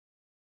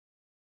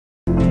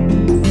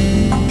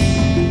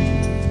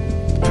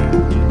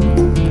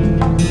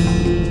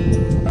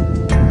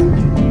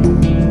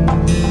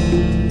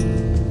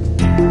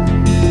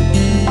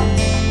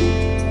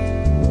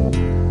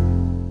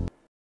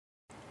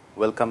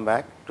Welcome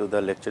back to the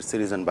lecture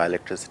series on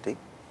bioelectricity.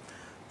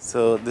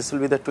 So, this will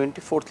be the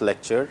 24th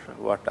lecture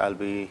what I will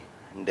be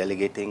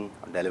delegating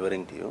or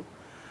delivering to you.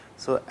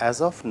 So,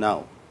 as of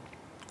now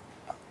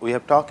we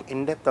have talked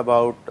in depth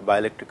about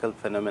bioelectrical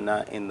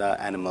phenomena in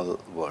the animal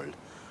world.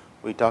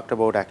 We talked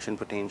about action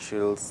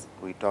potentials,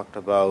 we talked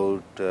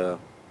about the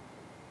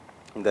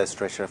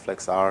stress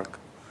reflex arc,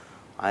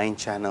 ion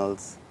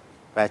channels,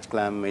 patch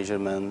clamp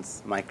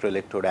measurements,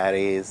 microelectrode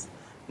arrays,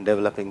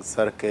 developing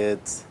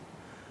circuits.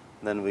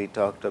 Then we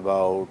talked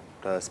about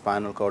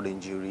spinal cord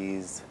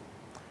injuries,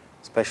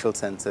 special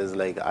senses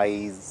like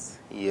eyes,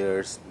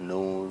 ears,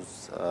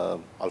 nose,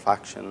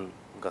 olfaction,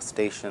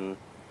 gustation.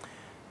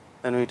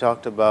 Then we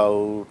talked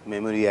about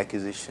memory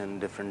acquisition,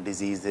 different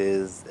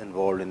diseases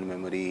involved in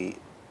memory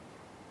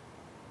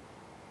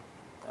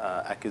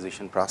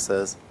acquisition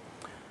process,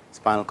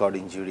 spinal cord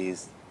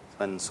injuries,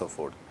 and so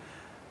forth.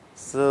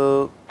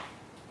 So,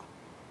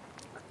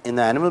 in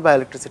the animal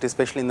bioelectricity,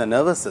 especially in the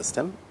nervous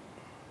system,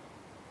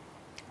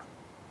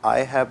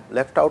 I have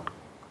left out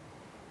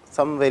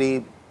some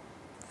very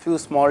few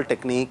small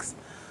techniques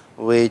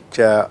which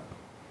are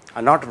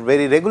not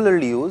very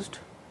regularly used,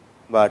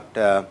 but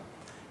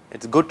it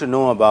is good to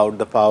know about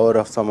the power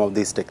of some of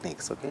these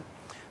techniques. Okay.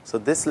 So,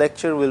 this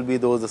lecture will be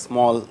those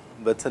small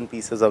bits and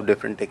pieces of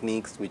different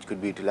techniques which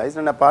could be utilized,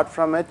 and apart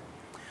from it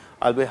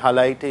I will be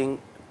highlighting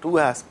two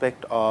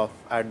aspects of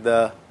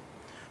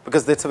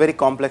because it is a very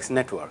complex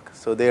network.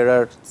 So, there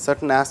are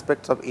certain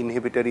aspects of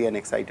inhibitory and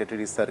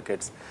excitatory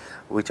circuits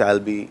which I will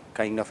be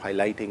kind of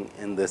highlighting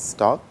in this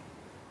talk,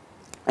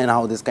 and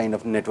how this kind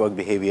of network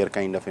behavior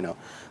kind of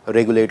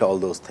regulate all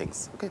those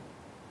things. Okay.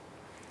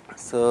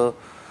 So,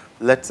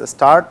 let us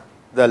start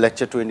the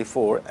lecture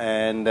 24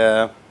 and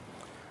let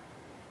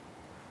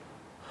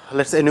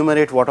us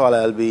enumerate what all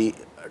I will be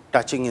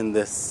touching in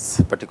this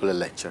particular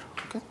lecture.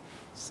 Okay.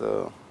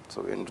 So,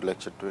 we are into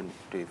lecture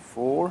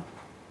 24.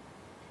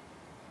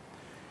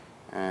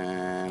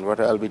 And what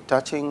I will be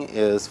touching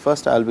is,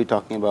 first I will be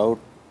talking about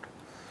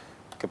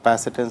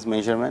capacitance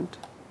measurement.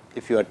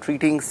 If you are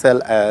treating cell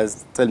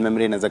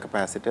membrane as a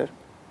capacitor,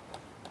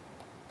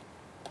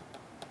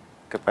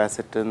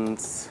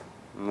 capacitance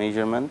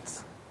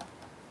measurements,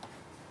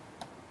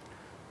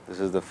 this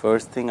is the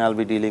first thing I will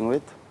be dealing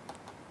with.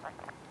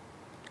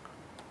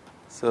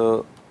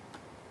 So,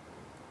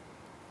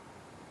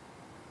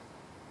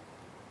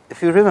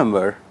 if you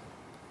remember,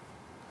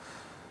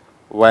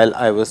 while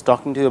I was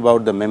talking to you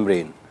about the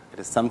membrane, it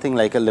is something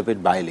like a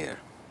lipid bilayer.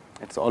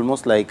 It is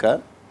almost like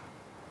a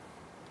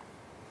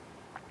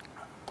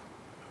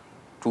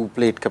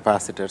two-plate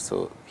capacitor.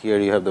 So, here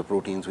you have the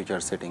proteins which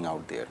are sitting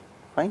out there.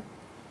 Fine.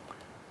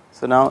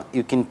 So, now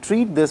you can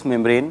treat this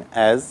membrane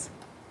as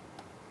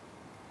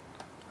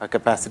a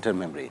capacitor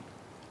membrane.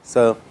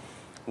 So,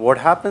 what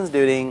happens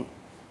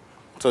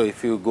so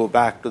if you go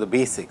back to the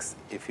basics,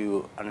 if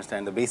you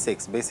understand the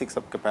basics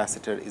of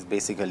capacitor is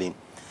basically,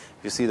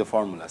 you see the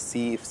formula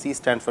C. If C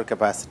stands for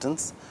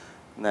capacitance,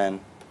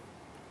 then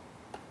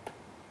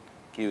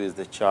Q is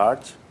the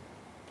charge,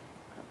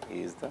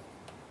 E is the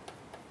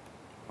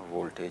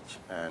voltage,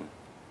 and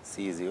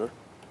C is your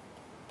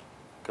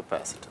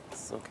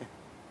capacitance. Okay.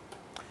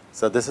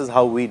 So, this is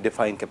how we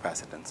define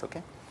capacitance.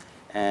 Okay.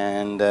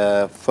 And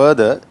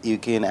further you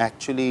can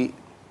actually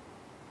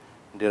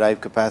derive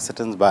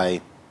capacitance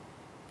by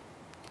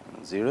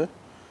 0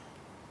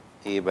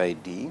 A by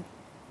D,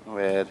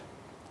 where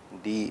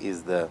D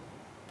is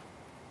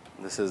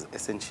this is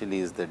essentially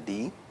is the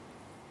D,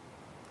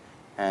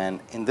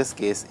 and in this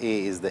case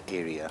A is the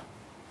area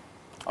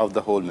of the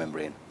whole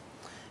membrane,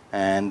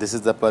 and this is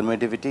the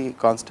permittivity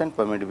constant,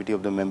 permittivity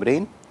of the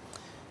membrane,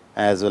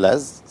 as well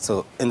as,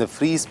 so in the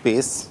free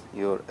space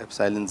your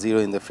epsilon 0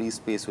 in the free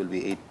space will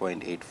be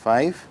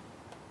 8.85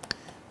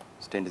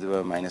 10 to the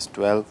power minus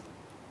 12.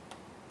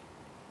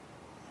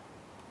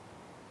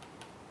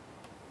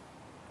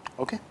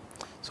 Okay.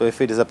 So,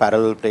 if it is a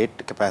parallel plate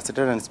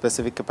capacitor, and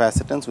specific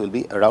capacitance will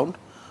be around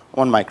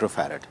 1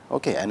 microfarad.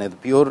 Okay. And the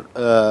pure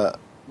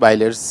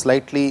bilayer is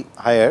slightly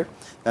higher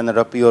than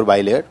the pure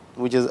bilayer,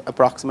 which is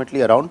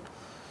approximately around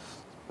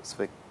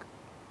specific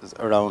is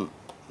around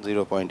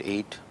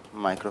 0.8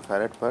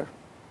 microfarad per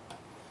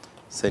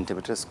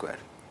centimeter square.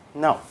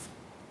 Now,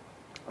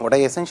 what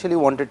I essentially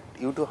wanted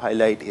you to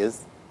highlight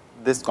is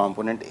this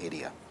component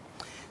area.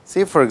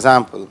 Say for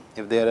example,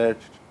 if there are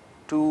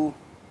two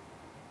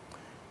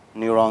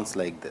neurons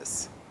like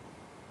this,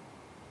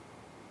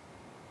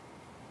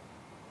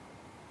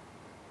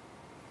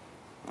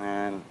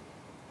 and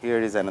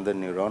here is another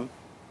neuron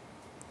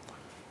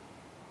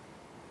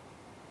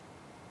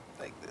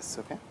like this.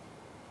 Okay.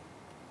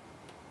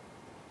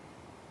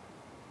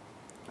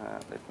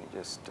 Let me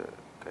just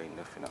kind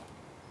of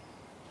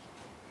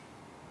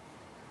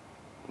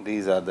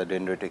these are the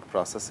dendritic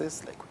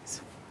processes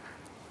likewise,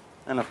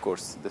 and of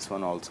course, this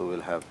one also will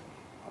have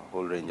a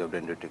whole range of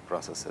dendritic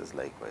processes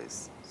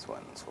likewise, so on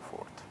and so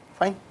forth.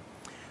 Fine.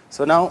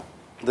 So, now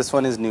this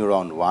one is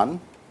neuron 1,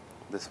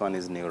 this one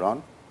is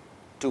neuron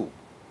 2.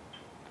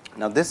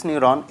 Now, this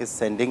neuron is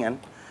sending an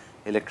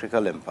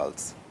electrical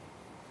impulse,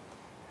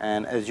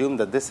 and assume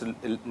that this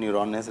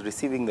neuron is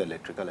receiving the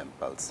electrical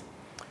impulse.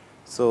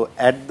 So,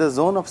 at the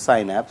zone of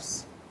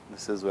synapse,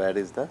 this is where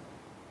is the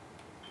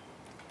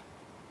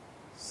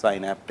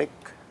synaptic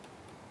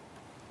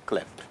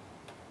cleft.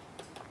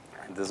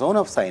 At the zone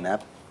of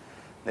synapse,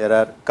 there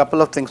are a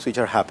couple of things which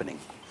are happening.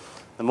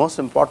 The most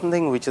important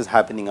thing which is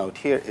happening out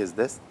here is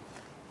this: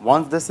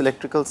 once this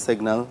electrical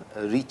signal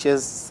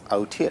reaches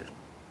out here,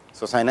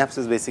 so synapse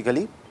is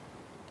basically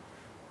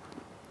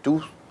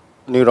two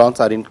neurons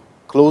are in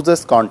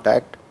closest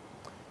contact,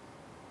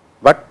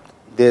 but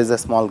there is a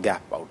small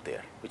gap out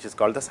there which is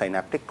called the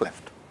synaptic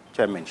cleft, which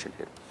I mentioned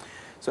here.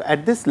 So,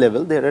 at this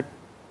level, there are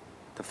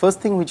the first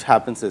thing which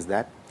happens is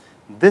that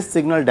this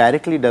signal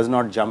directly does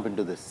not jump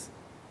into this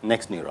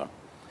next neuron.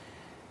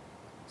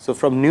 So,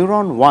 from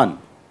neuron 1,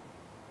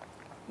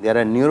 there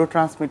are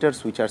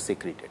neurotransmitters which are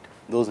secreted.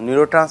 Those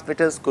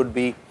neurotransmitters could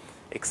be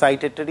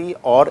excitatory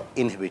or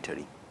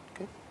inhibitory.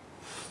 Okay.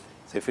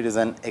 So, if it is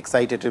an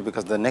excitatory,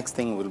 because the next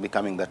thing will be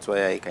coming, that is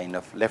why I kind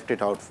of left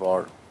it out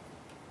for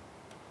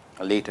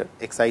later.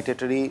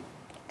 Excitatory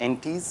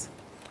entities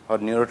or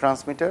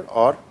neurotransmitter,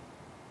 or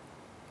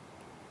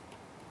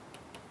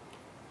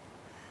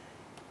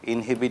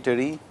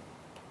inhibitory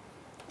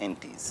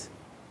entities.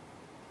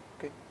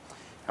 Okay.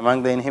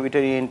 Among the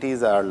inhibitory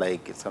entities are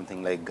like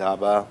something like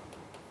GABA,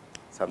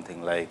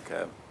 something like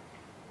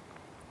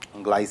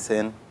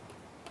glycine,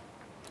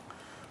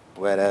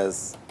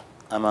 whereas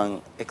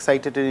among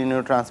excitatory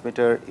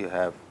neurotransmitter you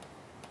have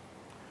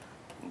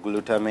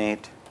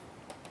glutamate,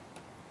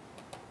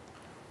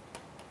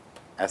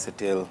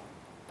 acetylcholine.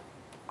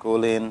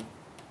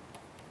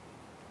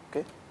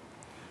 Okay.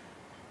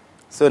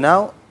 So,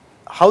 now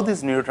how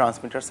these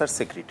neurotransmitters are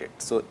secreted.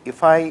 So,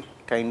 if I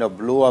kind of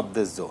blow up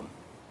this zone,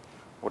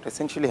 what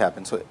essentially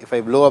happens? So, if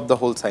I blow up the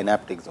whole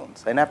synaptic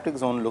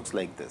zone looks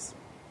like this.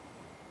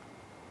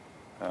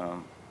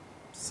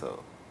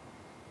 So,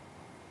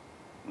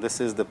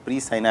 this is the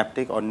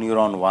presynaptic or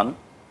neuron 1.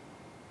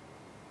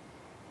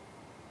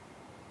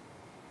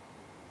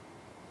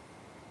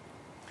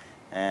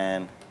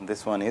 And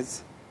this one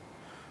is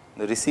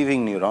the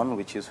receiving neuron,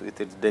 which is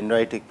with its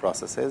dendritic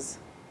processes.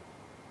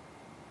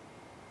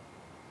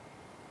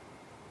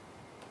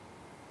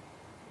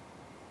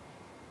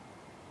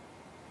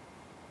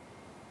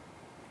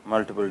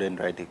 Multiple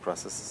dendritic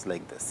processes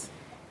like this.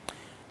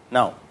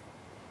 Now,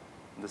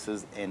 this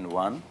is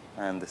N1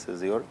 and this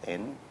is your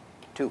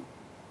N2.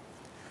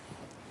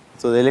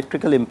 So, the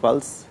electrical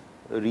impulse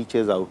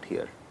reaches out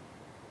here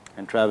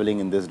and traveling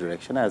in this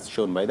direction as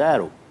shown by the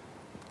arrow.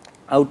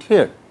 Out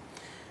here,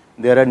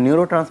 there are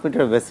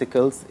neurotransmitter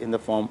vesicles in the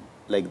form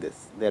like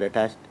this. They are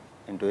attached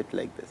into it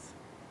like this.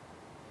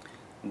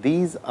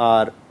 These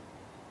are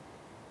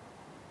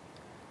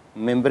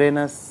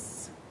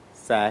membranous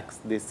sacs,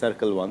 these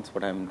circle ones,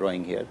 what I am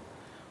drawing here,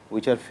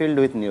 which are filled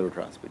with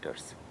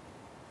neurotransmitters.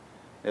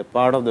 They are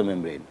part of the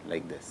membrane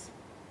like this.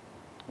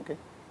 Okay.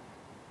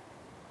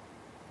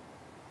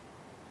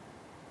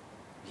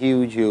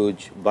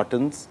 Huge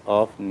buttons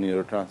of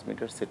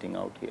neurotransmitters sitting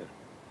out here.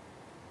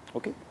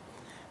 Okay.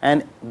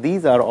 And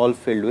these are all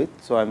filled with,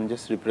 so I am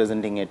just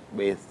representing it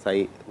with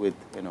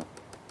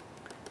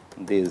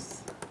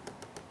these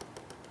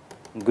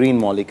green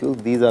molecules.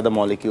 These are the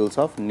molecules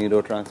of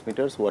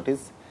neurotransmitters.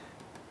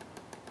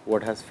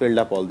 What has filled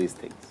up all these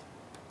things.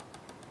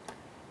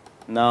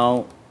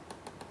 Now,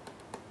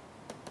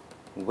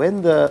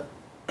 when the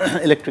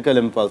electrical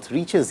impulse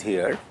reaches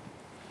here,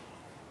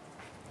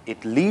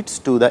 it leads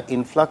to the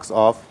influx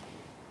of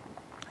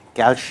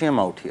calcium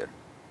out here.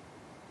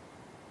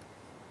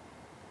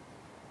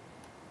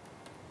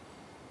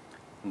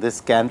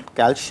 This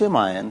calcium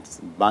ions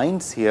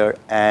binds here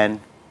and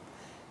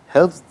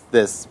helps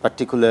this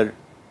particular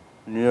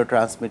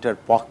neurotransmitter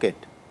pocket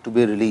to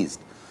be released.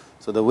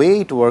 So, the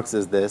way it works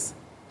is this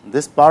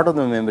part of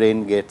the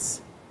membrane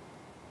gets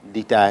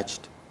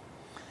detached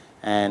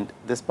and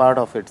this part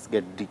of it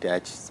gets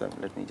detached. So,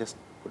 let me just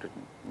put it,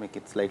 make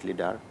it slightly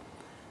dark.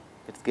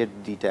 It gets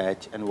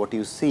detached, and what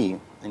you see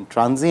in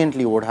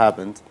transiently what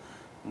happens,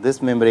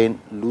 this membrane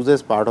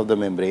loses part of the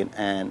membrane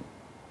and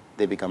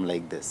they become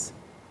like this.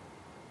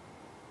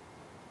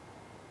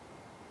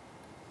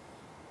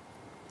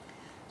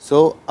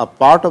 So, a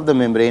part of the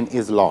membrane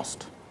is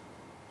lost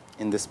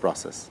in this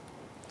process.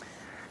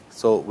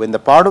 So, when the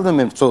part of the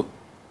membrane, so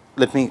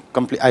let me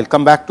complete, I will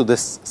come back to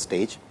this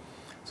stage.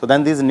 So,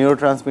 then this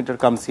neurotransmitter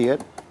comes here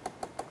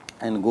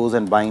and goes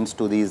and binds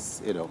to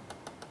these, to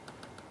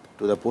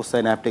the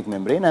postsynaptic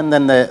membrane, and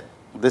then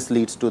this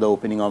leads to the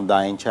opening of the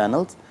ion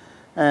channels,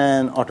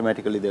 and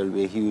automatically there will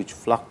be a huge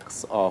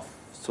flux of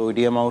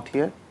sodium out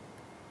here,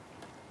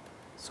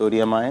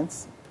 sodium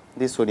ions.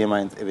 These sodium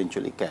ions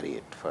eventually carry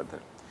it further.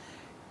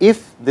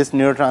 If this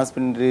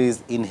neurotransmitter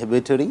is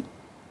inhibitory,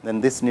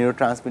 then this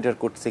neurotransmitter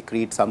could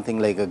secrete something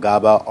like a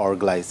GABA or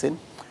glycine.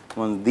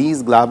 When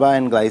these GABA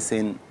and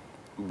glycine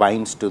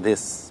binds to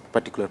this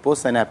particular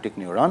postsynaptic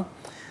neuron,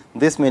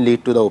 this may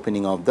lead to the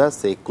opening of the,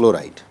 say,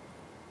 chloride.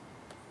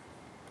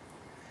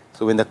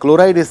 So, when the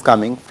chloride is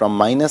coming from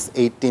minus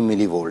 80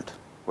 millivolt,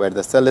 where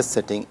the cell is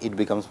sitting, it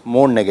becomes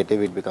more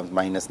negative, it becomes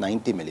minus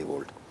 90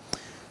 millivolt.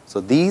 So,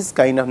 these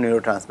kind of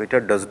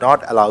neurotransmitter does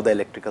not allow the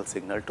electrical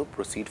signal to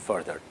proceed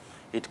further,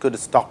 it could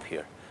stop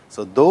here.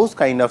 So, those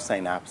kind of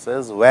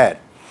synapses where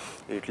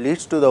it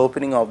leads to the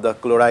opening of the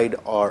chloride,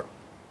 or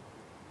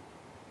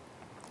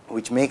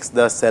which makes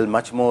the cell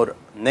much more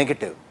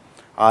negative,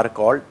 are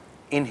called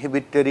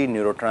inhibitory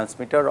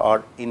neurotransmitter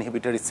or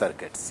inhibitory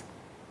circuits.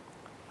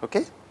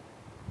 Okay?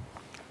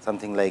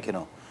 Something like,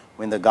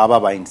 when the GABA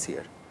binds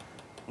here,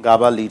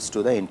 GABA leads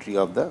to the entry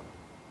of the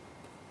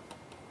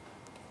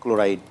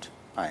chloride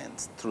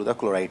ions through the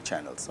chloride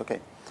channels, okay,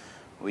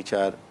 which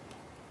are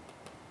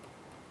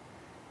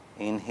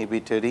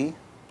inhibitory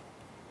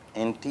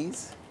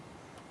NTs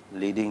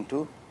leading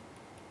to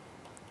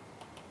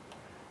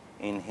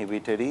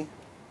inhibitory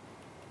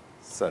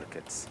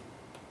circuits.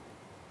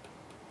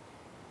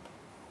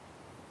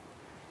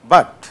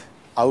 But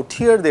out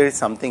here there is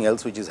something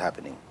else which is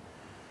happening.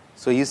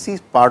 So, you see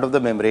part of the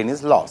membrane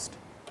is lost.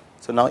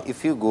 So, now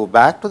if you go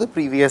back to the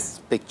previous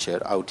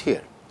picture out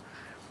here,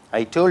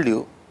 I told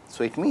you,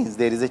 so it means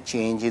there is a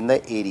change in the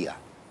area,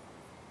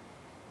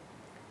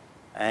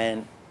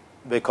 and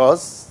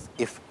because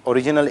if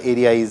original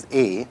area is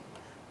A,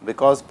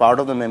 because part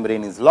of the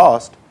membrane is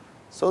lost,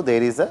 so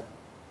there is a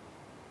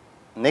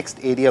next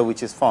area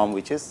which is formed,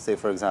 which is, say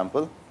for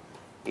example,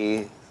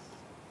 A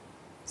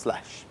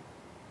slash,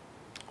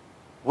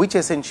 which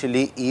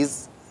essentially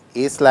is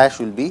A slash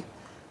will be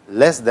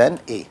less than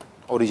A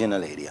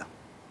original area.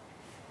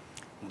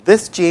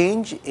 This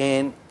change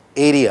in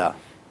area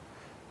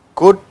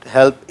could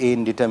help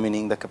in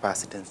determining the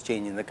capacitance,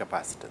 change in the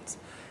capacitance,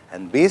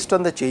 and based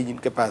on the change in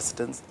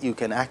capacitance, you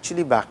can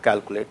actually back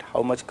calculate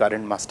how much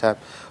current must have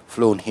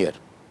flown here.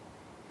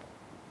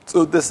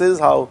 So, this is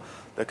how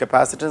the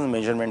capacitance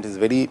measurement is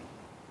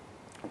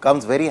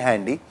comes very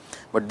handy,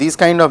 but these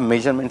kind of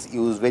measurements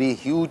use very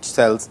huge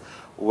cells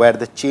where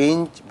the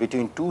change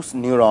between two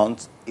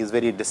neurons is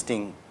very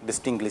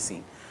distinctly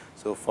seen.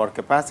 So, for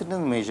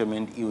capacitance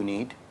measurement you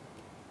need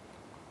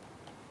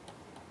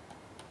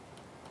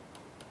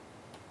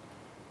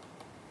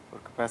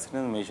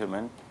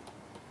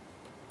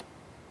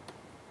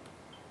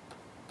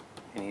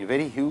you need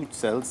very huge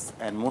cells,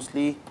 and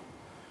mostly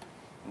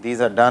these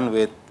are done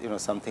with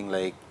something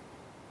like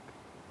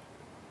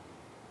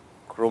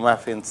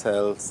chromaffin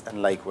cells,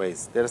 and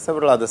likewise there are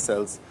several other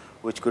cells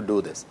which could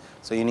do this.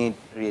 So, you need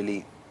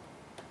really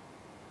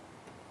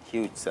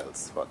huge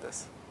cells for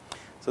this.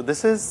 So,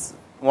 this is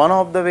one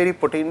of the very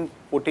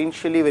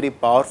potentially very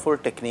powerful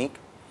technique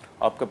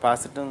of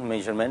capacitance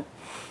measurement,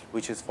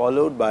 which is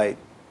followed by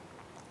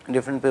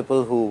different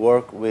people who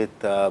work with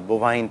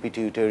bovine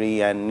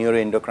pituitary and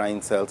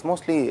neuroendocrine cells.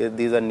 Mostly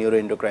these are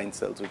neuroendocrine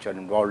cells which are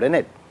involved in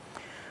it.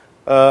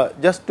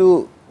 Just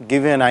to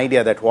give you an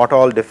idea that what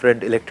all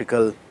different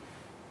electrical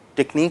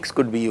techniques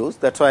could be used,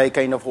 that is why I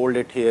kind of hold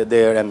it here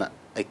there, and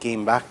I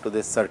came back to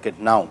this circuit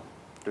now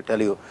to tell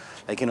you,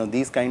 like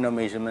these kind of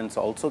measurements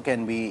also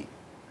can be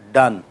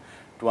done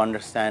to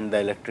understand the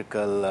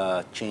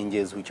electrical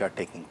changes which are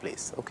taking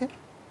place. Okay.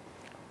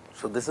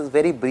 So, this is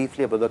very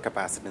briefly about the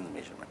capacitance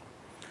measurement.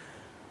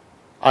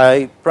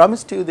 I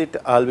promised you that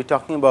I will be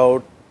talking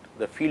about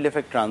the field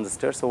effect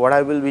transistor. So, what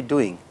I will be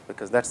doing,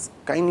 because that is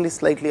kindly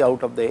slightly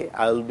out of the way,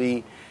 I will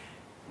be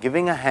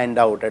giving a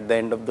handout at the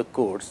end of the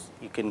course.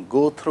 You can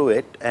go through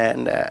it,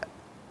 and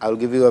I will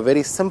give you a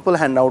very simple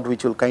handout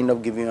which will kind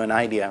of give you an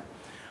idea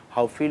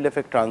how field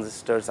effect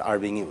transistors are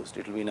being used.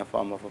 It will be in a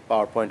form of a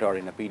PowerPoint or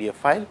in a PDF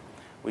file,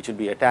 which will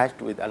be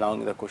attached with along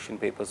with the question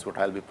papers what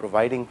I will be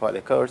providing for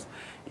the course.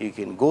 You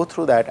can go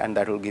through that, and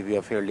that will give you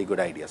a fairly good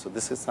idea. So,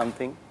 this is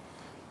something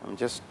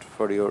just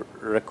for your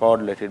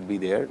record, let it be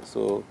there.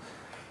 So,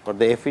 for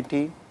the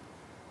FET,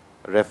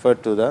 refer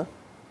to the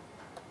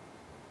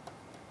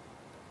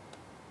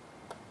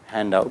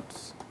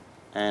handouts,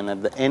 and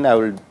at the end I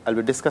will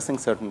be discussing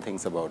certain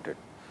things about it.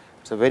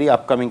 It is a very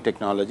upcoming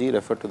technology.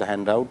 Refer to the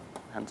handout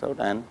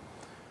and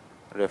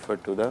refer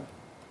to the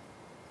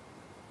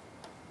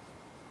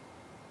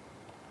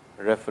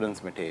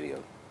reference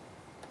material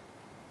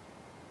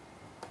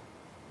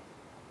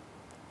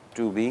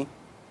to be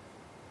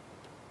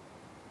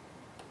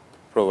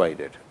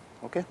provided.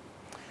 Okay.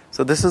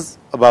 So, this is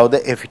about the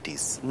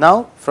FETs.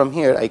 Now, from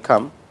here I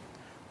come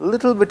a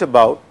little bit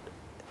about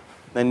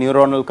the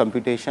neuronal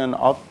computation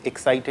of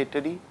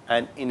excitatory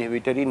and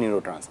inhibitory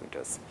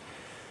neurotransmitters.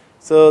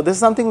 So, this is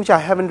something which I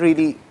have not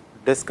really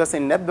discussed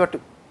in depth, but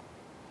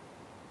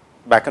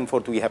back and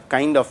forth we have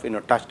kind of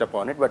touched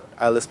upon it, but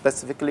I will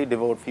specifically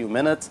devote few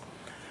minutes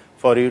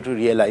for you to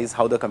realize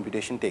how the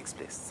computation takes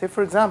place. Say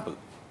for example,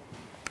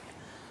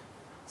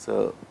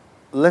 so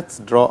let us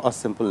draw a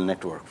simple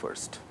network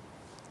first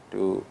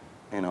to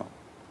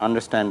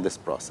understand this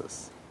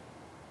process.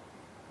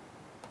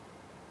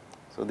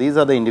 So, these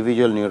are the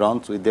individual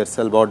neurons with their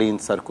cell body in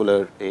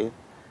circular A,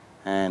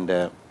 and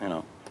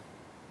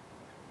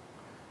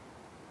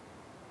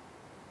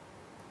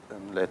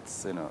let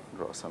us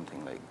draw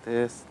something like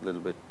this,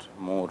 little bit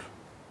more.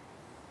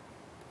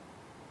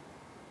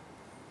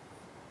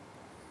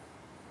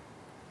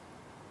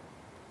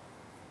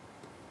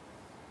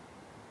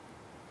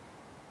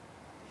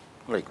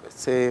 Likewise,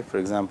 say for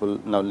example,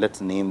 now let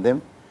us name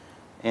them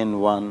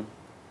N1,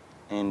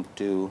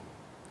 N2,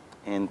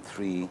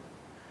 N3,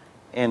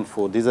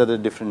 N4. These are the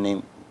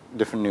different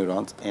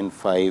neurons,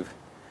 N5,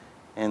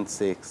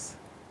 N6,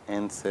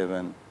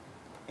 N7,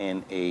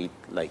 N8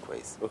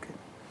 likewise. Okay.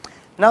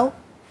 Now,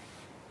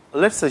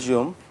 let us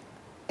assume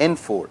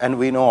N4, and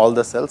we know all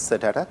the cells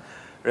set at a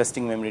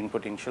resting membrane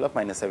potential of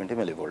minus 70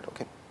 millivolt.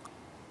 Okay.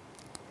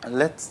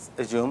 Let us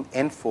assume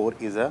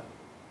N4 is a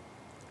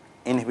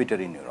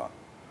inhibitory neuron,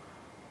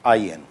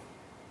 IN,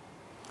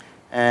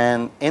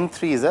 and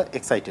N3 is a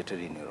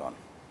excitatory neuron.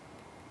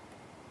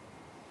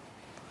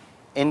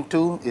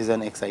 N2 is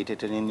an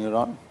excitatory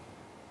neuron,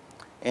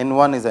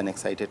 N1 is an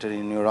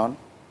excitatory neuron,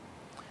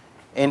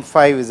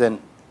 N5 is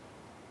an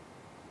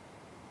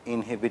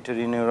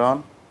inhibitory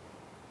neuron,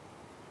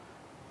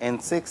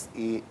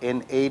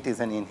 N8 is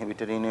an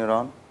inhibitory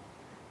neuron,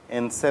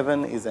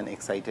 N7 is an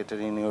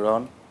excitatory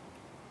neuron,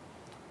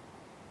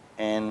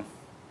 N6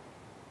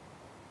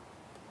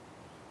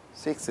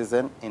 is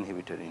an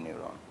inhibitory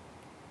neuron.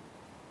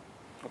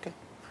 Okay.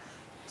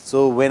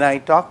 So, when I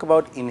talk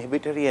about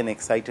inhibitory and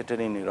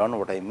excitatory neuron,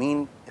 what I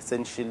mean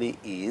essentially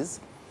is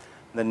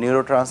the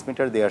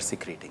neurotransmitter they are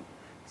secreting.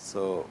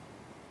 So,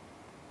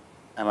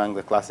 among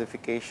the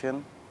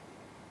classification,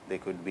 they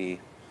could be,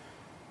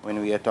 when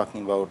we are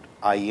talking about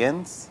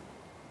INs,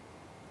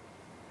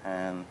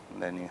 and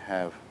then you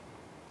have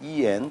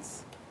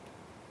ENs.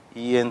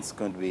 ENs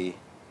could be,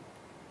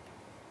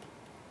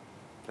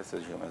 let us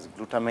assume as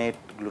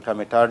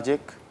glutamatergic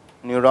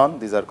neuron.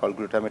 These are called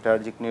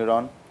glutamatergic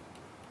neuron,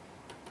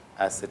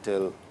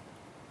 acetylcholine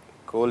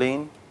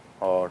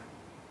or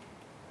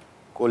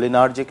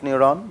cholinergic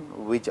neuron,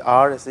 which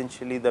are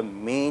essentially the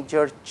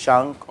major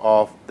chunk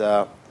of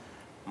the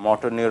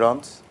motor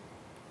neurons,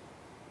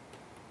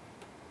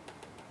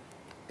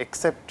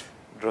 except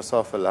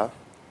Drosophila,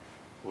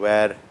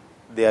 where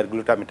they are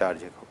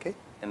glutamatergic. Okay.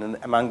 And then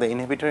among the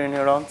inhibitory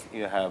neurons,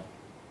 you have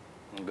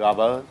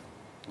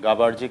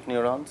GABAergic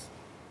neurons,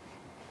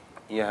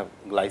 you have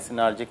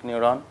glycinergic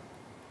neuron,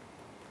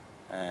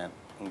 and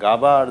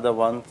GABA are the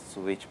ones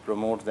which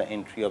promote the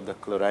entry of the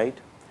chloride,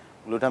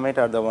 glutamate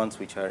are the ones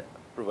which are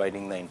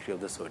providing the entry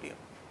of the sodium.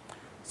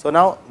 So,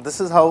 now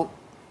this is how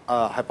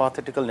a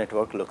hypothetical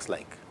network looks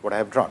like, what I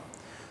have drawn.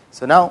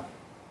 So, now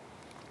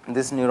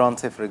this neuron,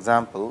 say for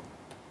example,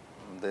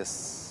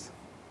 this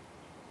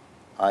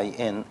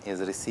IN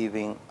is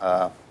receiving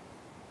a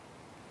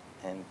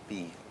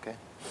NP, okay,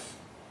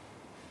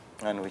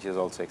 and which is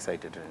also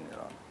excitatory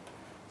neuron.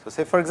 So,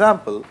 say for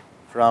example,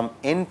 from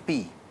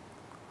NP,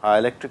 our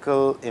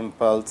electrical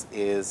impulse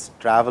is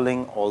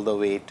traveling all the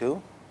way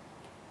to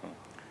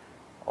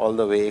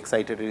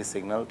excitatory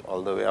signal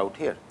all the way out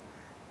here.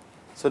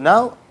 So,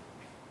 now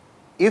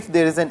if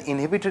there is an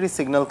inhibitory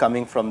signal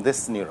coming from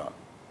this neuron,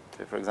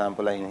 say for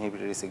example, an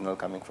inhibitory signal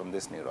coming from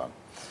this neuron.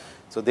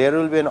 So, there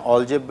will be an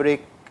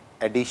algebraic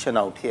addition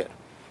out here.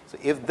 So,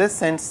 if this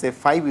sends say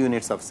 5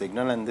 units of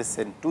signal and this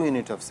sends 2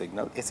 units of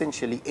signal,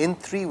 essentially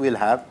N3 will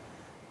have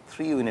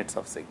 3 units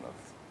of signals.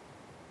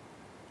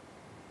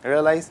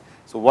 Realize?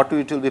 So, what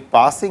it will be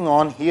passing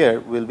on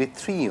here will be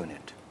 3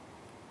 unit.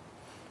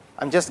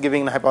 I am just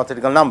giving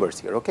hypothetical numbers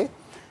here. Okay?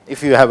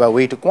 If you have a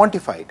way to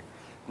quantify it.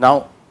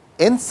 Now,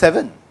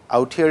 N7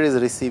 out here is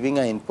receiving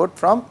an input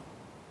from,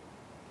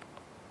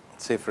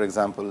 say for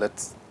example, let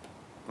us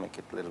make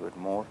it a little bit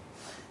more,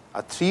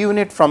 a 3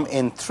 unit from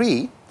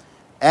N3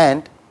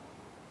 and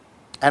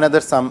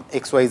another some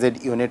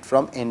XYZ unit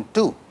from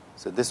N2.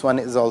 So, this one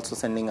is also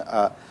sending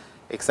a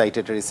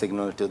excitatory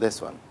signal to this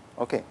one.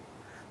 Okay.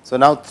 So,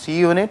 now 3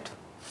 unit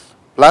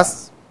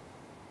plus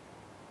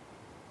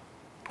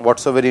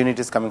whatsoever unit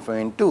is coming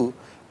from N2,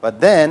 but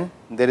then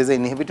there is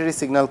an inhibitory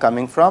signal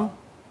coming from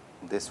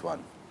this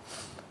one.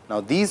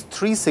 Now, these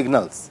 3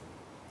 signals,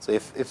 so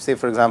if say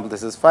for example,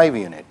 this is 5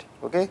 unit.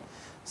 Okay.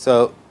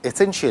 So,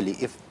 essentially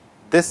if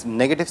this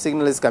negative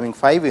signal is coming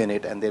 5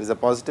 unit and there is a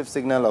positive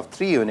signal of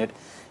 3 unit,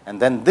 and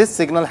then this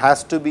signal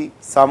has to be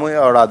some way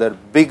or other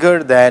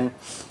bigger than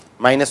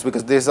minus,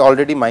 because this is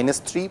already minus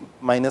 3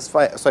 minus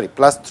 5, sorry,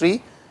 plus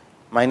 3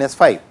 minus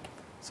 5.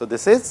 So,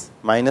 this is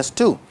minus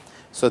 2.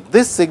 So,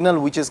 this signal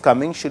which is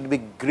coming should be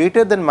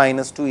greater than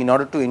minus 2 in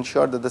order to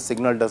ensure that the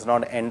signal does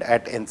not end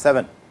at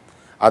N7,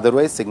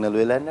 otherwise signal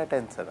will end at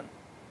N7.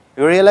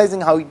 You are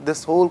realizing how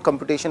this whole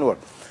computation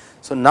works.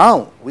 So,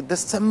 now with the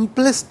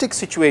simplistic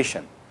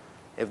situation,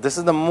 if this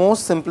is the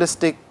most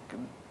simplistic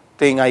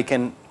thing I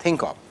can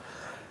think of,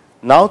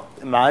 now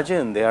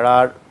imagine there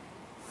are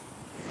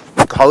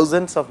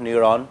thousands of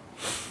neurons,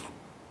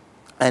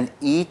 and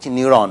each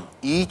neuron,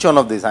 each one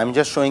of these, I am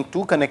just showing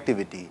 2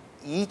 connectivity,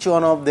 each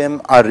one of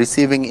them are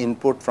receiving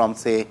input from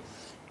say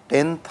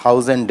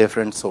 10,000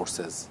 different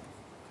sources,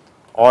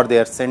 or they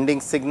are sending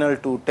signal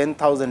to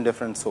 10,000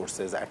 different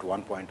sources at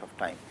one point of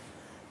time.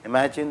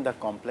 Imagine the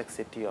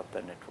complexity of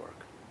the network.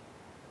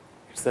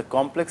 It is a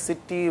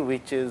complexity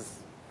which is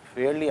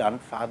fairly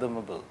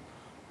unfathomable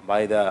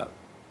by the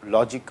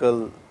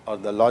logical or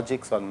the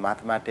logics or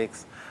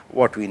mathematics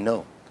what we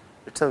know.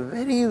 It is a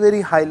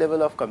very high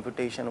level of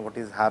computation what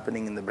is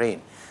happening in the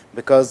brain,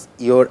 because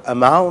your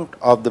amount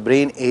of the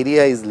brain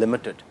area is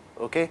limited.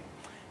 Okay?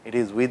 It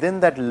is within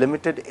that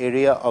limited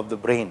area of the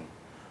brain,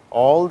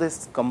 all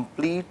this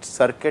complete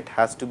circuit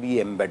has to be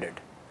embedded.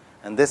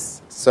 And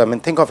this, so I mean,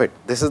 think of it,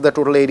 this is the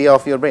total area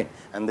of your brain,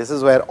 and this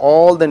is where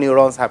all the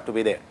neurons have to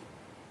be there.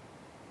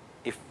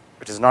 If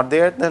it is not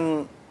there,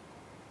 then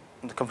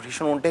the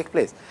computation won't take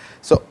place.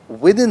 So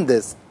within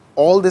this,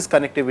 all this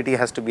connectivity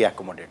has to be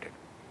accommodated.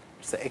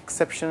 It's an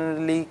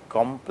exceptionally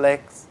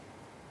complex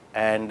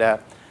and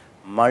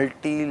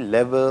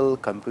multi-level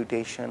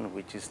computation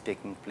which is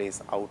taking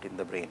place out in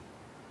the brain.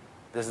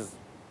 This is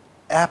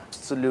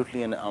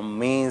absolutely an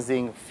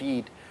amazing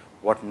feat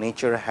what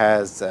nature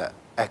has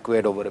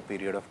acquired over a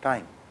period of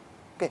time.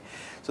 Okay.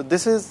 So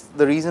this is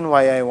the reason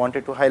why I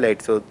wanted to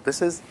highlight. So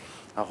this is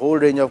a whole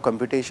range of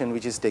computation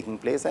which is taking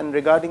place, and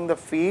regarding the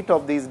fate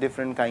of these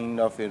different kind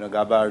of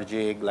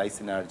GABAergic,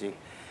 glycinergic.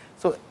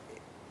 So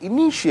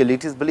initially,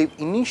 it is believed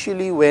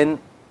initially when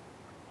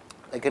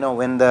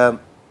when the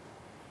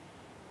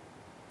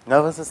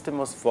nervous system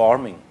was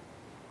forming,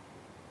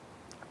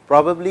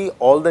 probably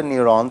all the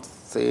neurons,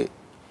 say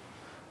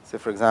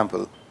for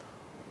example,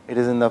 it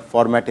is in the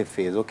formative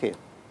phase. Okay,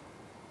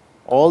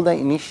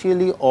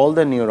 initially all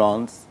the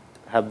neurons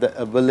have the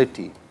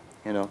ability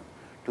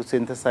to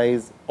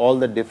synthesize all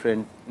the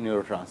different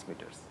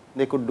neurotransmitters.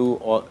 They could do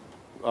all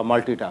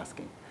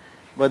multitasking,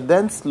 but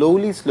then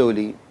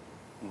slowly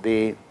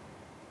they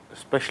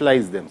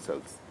specialize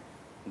themselves.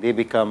 They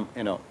become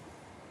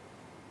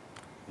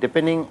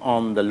depending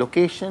on the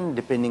location,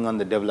 depending on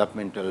the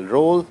developmental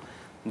role,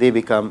 they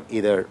become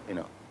either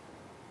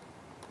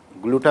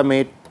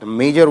glutamate, the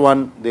major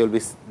one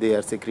they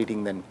are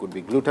secreting, then could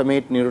be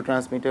glutamate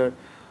neurotransmitter,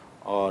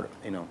 or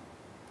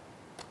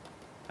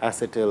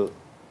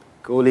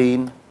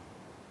acetylcholine,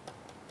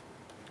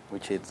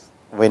 which is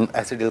when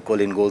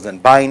acetylcholine goes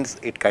and binds,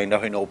 it kind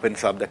of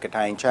opens up the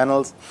cation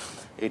channels.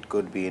 It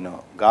could be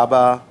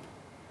GABA,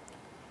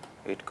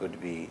 it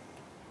could be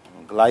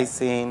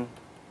glycine,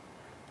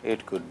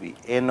 it could be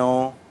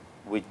NO,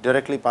 which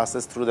directly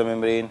passes through the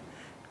membrane,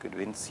 it could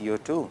be in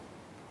CO2.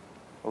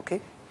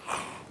 Okay.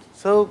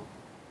 So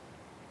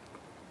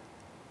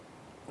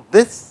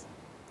this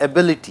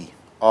ability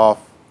of,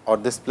 or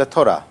this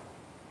plethora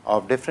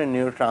of different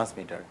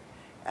neurotransmitter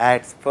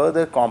adds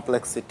further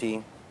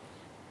complexity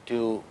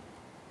to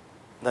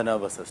the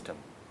nervous system,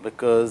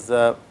 because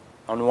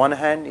on one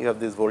hand you have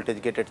these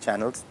voltage gated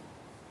channels,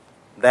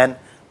 then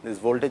these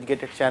voltage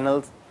gated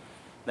channels,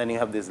 then you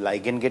have these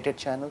ligand gated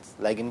channels.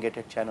 Ligand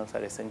gated channels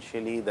are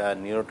essentially the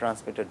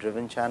neurotransmitter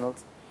driven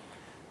channels.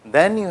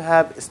 Then you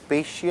have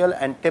spatial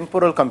and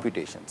temporal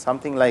computation,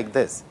 something like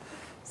this.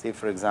 Say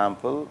for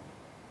example,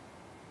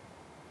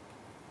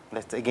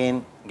 let us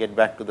again get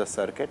back to the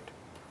circuit.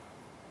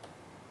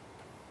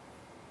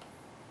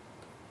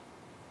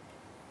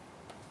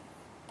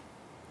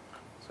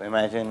 So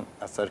imagine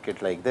a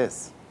circuit like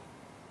this.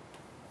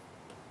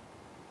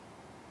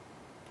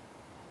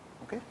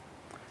 Okay.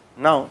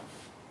 Now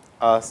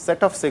a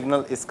set of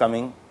signal is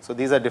coming. So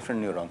these are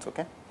different neurons.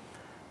 Okay.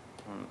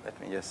 Let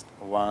me just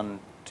 1,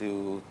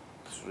 2,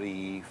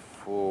 3,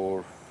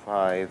 4,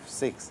 5,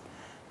 6.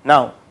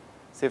 Now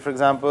say for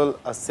example,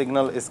 a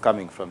signal is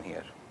coming from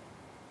here.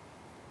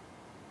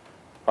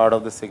 Part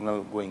of the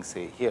signal going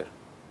say here.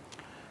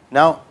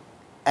 Now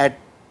at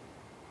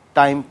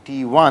time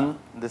t1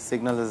 the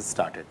signal is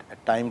started,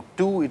 at time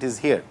 2 it is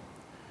here,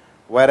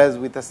 whereas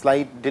with a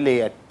slight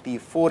delay at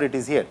t4 it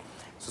is here.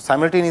 So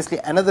simultaneously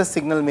another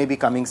signal may be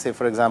coming, say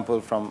for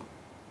example, from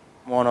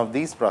one of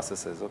these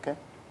processes. Okay,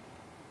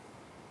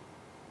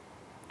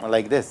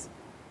 like this.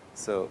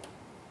 So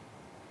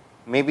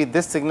maybe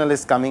this signal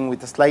is coming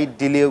with a slight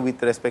delay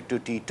with respect to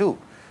t2.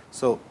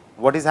 So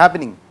what is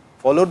happening?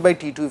 Followed by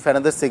t2, if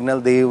another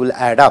signal, they will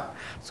add up.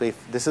 So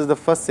if this is the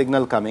first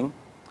signal coming,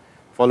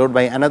 followed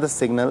by another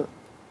signal,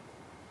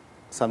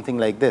 something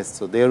like this.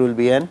 So there will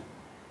be an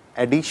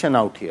addition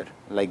out here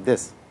like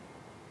this.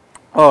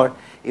 Or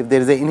if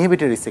there is an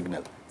inhibitory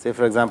signal, say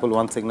for example,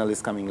 one signal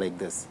is coming like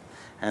this,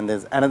 and there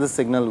is another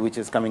signal which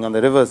is coming on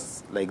the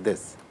reverse like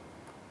this.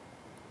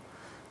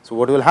 So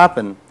what will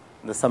happen?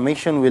 The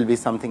summation will be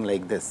something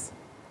like this.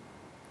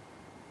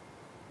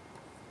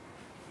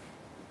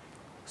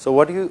 So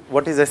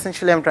what is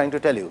essentially I am trying to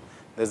tell you?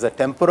 There is a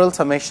temporal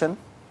summation,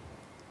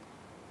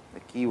 the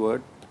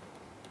keyword,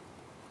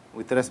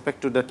 with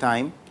respect to the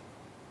time,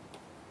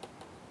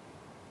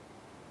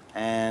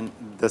 and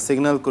the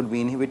signal could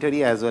be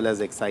inhibitory as well as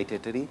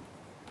excitatory,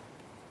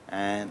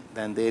 and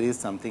then there is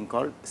something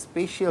called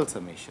spatial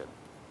summation.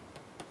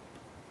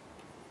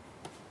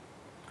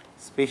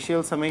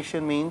 Spatial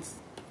summation means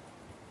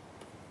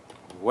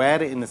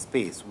where in a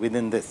space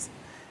within this.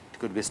 It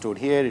could be stored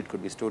here, it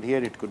could be stored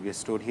here, it could be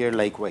stored here,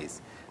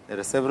 likewise. There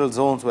are several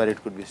zones where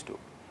it could be stored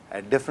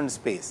at different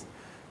space.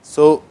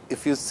 So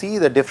if you see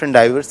the different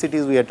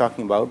diversities we are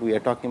talking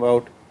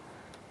about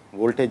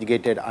voltage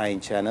gated ion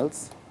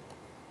channels,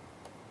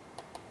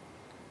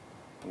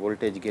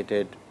 voltage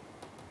gated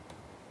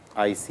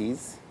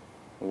ICs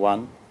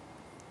 1,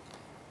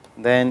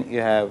 Then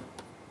you have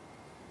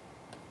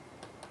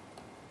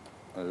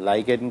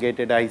ligand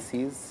gated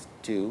ICs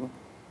 2.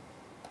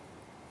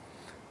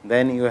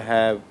 Then you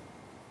have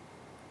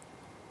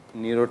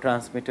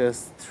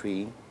neurotransmitters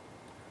 3.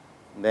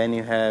 Then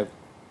you have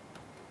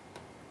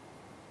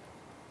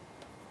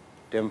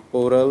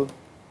temporal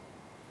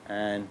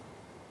and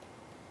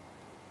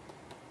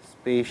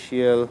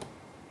spatial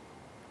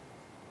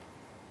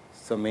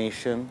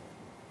summation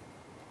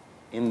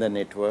in the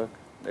network,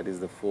 that is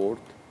the 4th.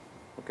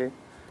 Okay.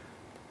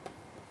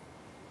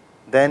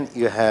 Then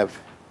you have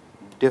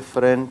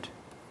different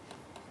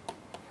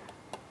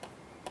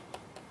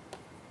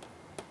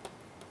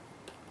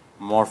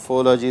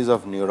morphologies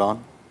of neuron.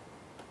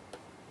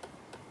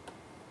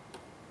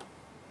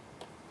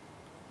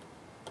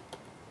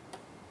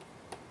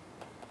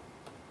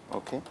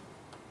 Okay.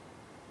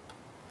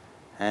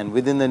 And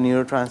within the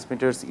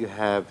neurotransmitters you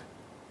have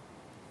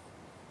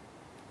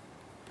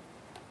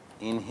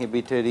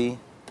inhibitory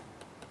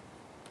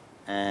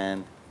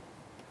and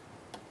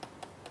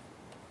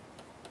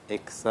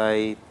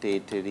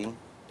excitatory.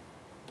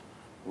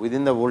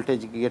 Within the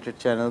voltage gated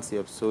channels you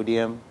have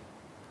sodium,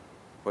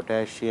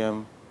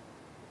 potassium,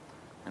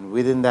 and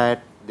within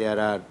that there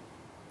are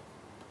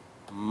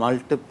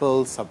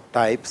multiple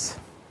subtypes.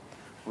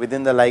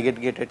 Within the ligand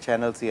gated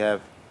channels you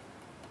have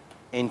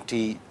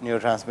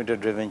anti-neurotransmitter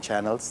driven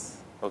channels,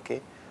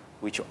 okay,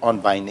 which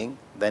on binding.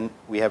 Then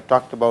we have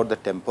talked about the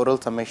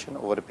temporal summation.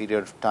 Over a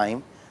period of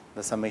time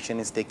the summation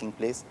is taking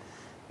place.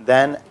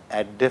 Then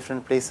at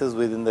different places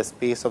within the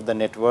space of the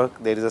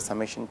network there is a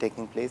summation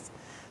taking place.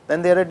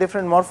 Then there are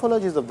different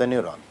morphologies of the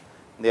neuron.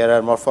 There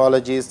are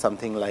morphologies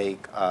something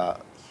like a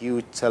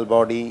huge cell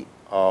body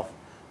of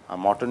a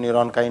motor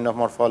neuron kind of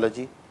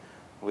morphology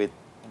with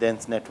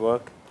dense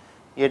network.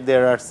 Yet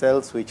there are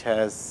cells which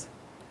has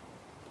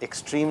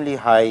extremely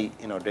high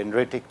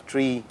dendritic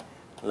tree,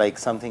 like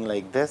something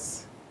like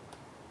this.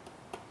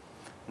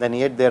 Then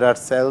yet there are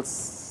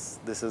cells,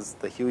 this is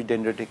the huge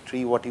dendritic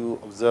tree what you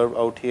observe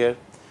out here.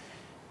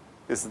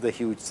 This is the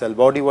huge cell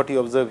body what you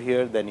observe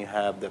here. Then you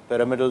have the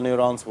pyramidal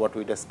neurons what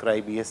we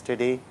described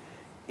yesterday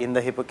in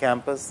the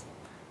hippocampus.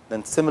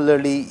 Then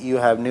similarly you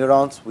have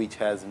neurons which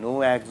has no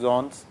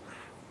axons,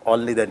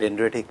 only the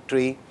dendritic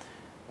tree,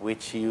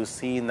 which you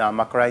see in the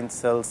amacrine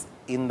cells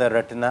in the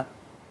retina.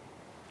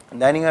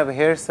 And then you have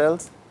hair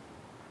cells,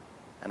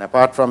 and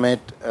apart from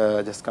it,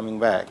 just coming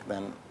back,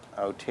 then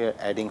out here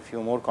adding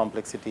few more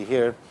complexity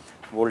here,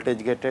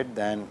 voltage gated.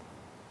 Then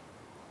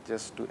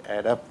just to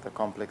add up the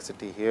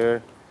complexity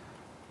here,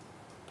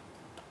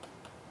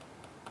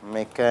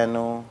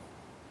 mechano,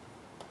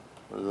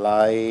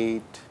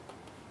 light,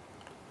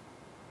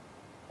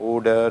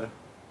 odor,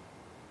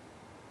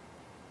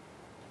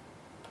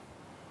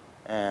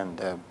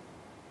 and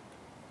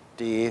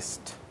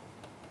taste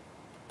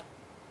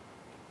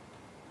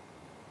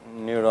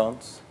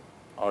neurons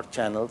or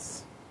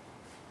channels.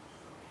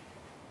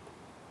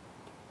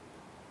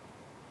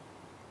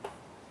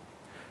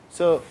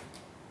 So,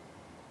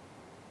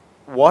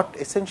 what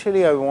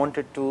essentially I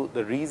wanted to,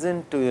 the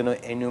reason to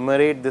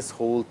enumerate this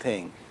whole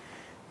thing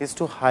is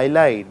to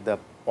highlight the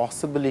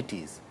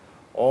possibilities,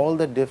 all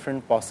the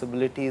different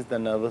possibilities the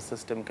nervous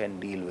system can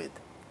deal with.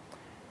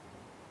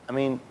 I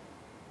mean,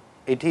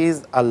 it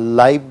is a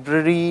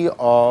library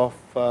of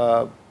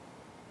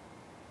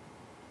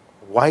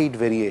wide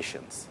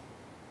variations.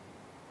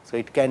 So,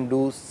 it can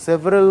do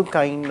several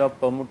kind of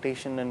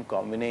permutation and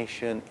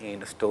combination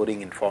in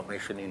storing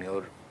information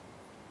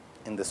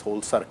in this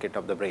whole circuit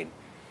of the brain.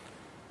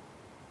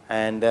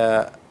 And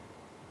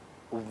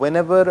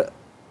whenever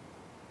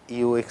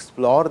you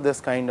explore this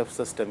kind of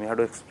system, you have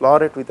to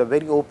explore it with a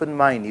very open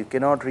mind. You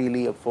cannot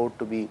really afford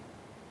to be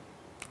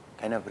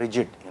kind of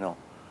rigid,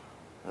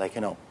 like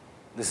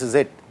this is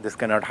it, this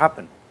cannot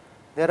happen.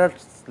 There are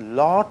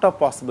lot of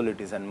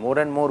possibilities, and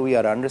more we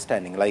are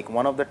understanding. Like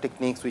one of the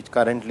techniques which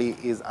currently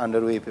is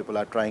underway, people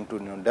are trying to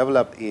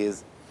develop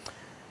is,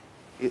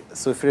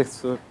 so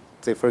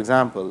say for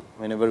example,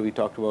 whenever we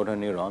talked about a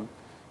neuron,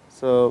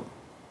 so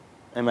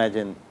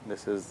imagine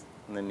this is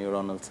the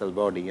neuronal cell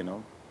body,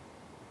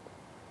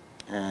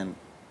 and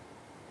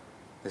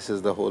this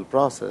is the whole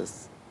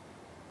process.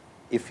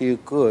 If you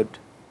could,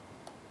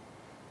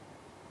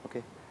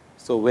 okay,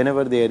 so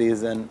whenever there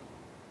is an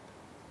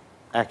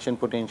action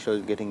potential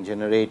getting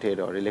generated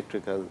or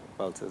electrical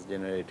pulses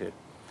generated,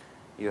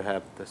 you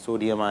have the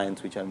sodium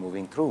ions which are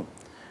moving through,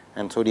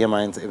 and sodium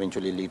ions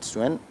eventually leads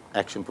to an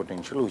action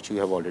potential which we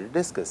have already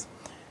discussed.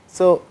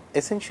 So,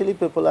 essentially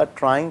people are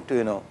trying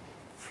to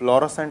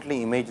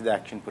fluorescently image the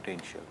action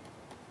potential.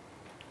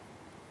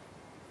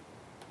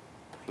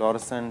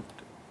 Fluorescent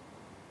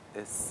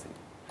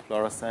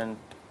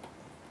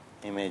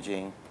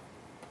imaging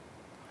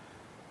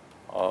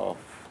of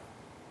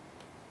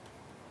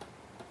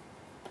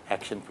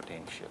action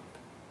potential.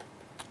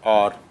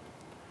 Or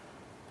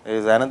there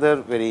is another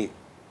very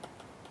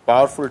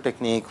powerful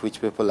technique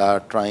which people are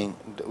trying,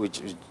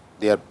 which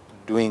they are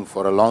doing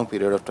for a long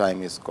period of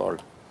time, is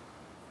called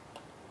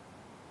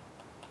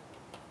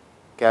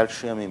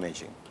calcium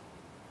imaging.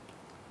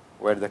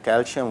 where the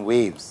calcium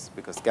waves,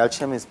 because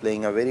calcium is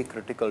playing a very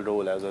critical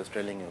role, as I was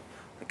telling you,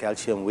 the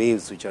calcium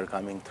waves which are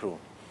coming through.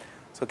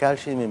 So,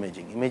 calcium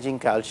imaging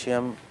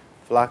calcium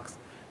flux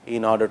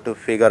in order to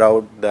figure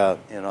out the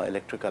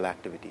electrical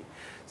activity.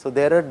 So,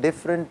 there are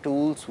different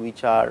tools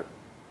which are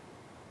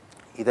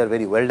either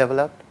very well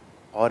developed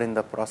or in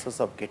the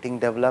process of getting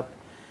developed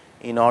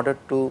in order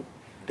to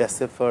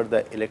decipher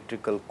the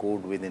electrical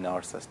code within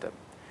our system.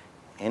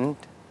 End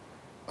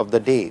of the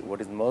day,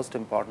 what is most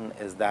important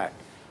is that,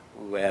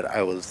 where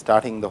I was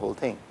starting the whole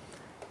thing,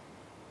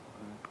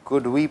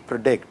 could we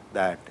predict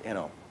that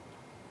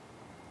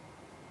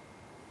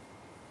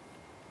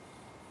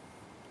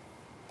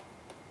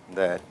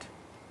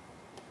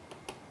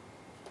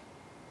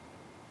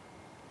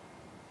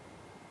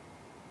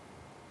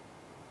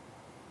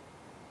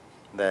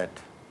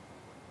that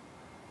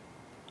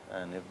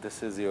and if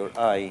this is your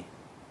eye,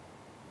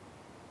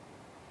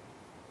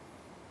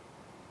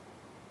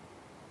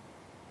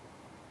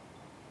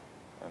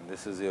 and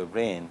this is your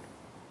brain,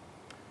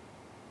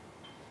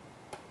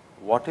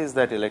 what is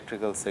that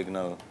electrical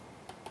signal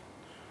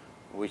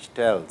which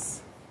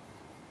tells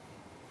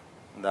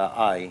the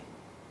eye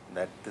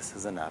that this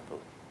is an apple?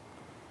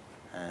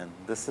 And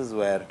this is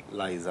where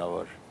lies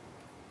our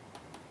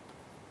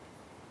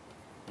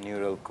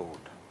neural code.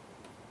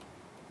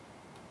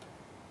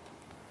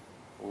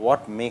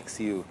 What makes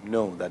you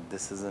know that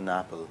this is an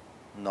apple,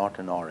 not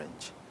an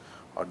orange,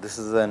 or this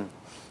is an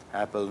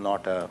apple,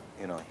 not a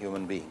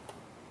human being?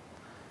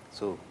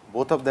 So,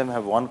 both of them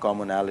have one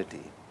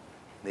commonality.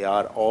 They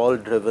are all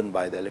driven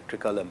by the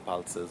electrical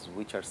impulses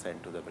which are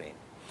sent to the brain.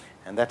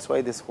 And that is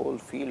why this whole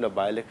field of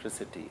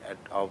bioelectricity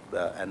of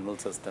the animal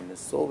system is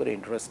so very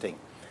interesting,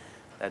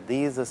 that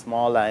these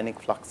small ionic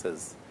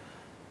fluxes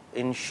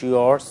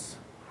ensures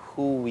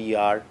who we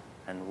are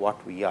and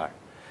what we are.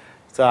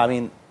 So, I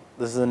mean,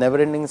 this is a never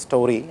ending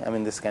story. I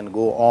mean, this can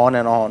go on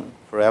and on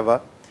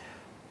forever.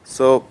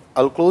 So,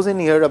 I will close in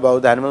here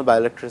about the animal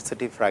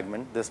bioelectricity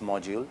fragment, this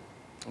module.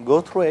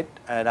 Go through it,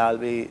 and I will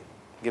be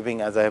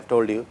giving, as I have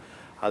told you,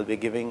 I will be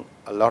giving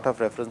a lot of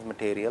reference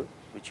material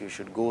which you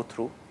should go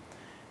through.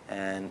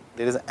 And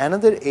there is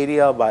another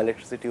area of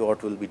bioelectricity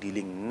what we will be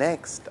dealing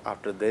next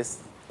after this,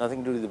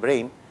 nothing to do with the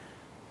brain,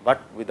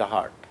 but with the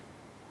heart,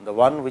 the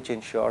one which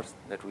ensures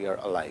that we are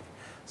alive.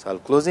 So, I will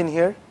close in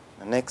here.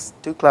 The next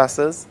 2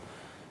 classes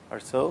or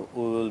so,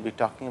 we will be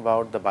talking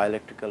about the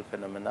bioelectrical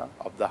phenomena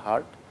of the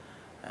heart,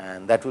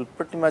 and that will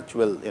pretty much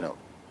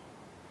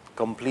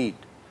complete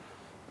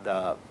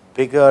the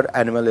bigger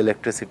animal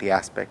electricity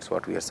aspects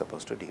what we are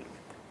supposed to deal with.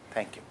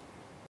 Thank you.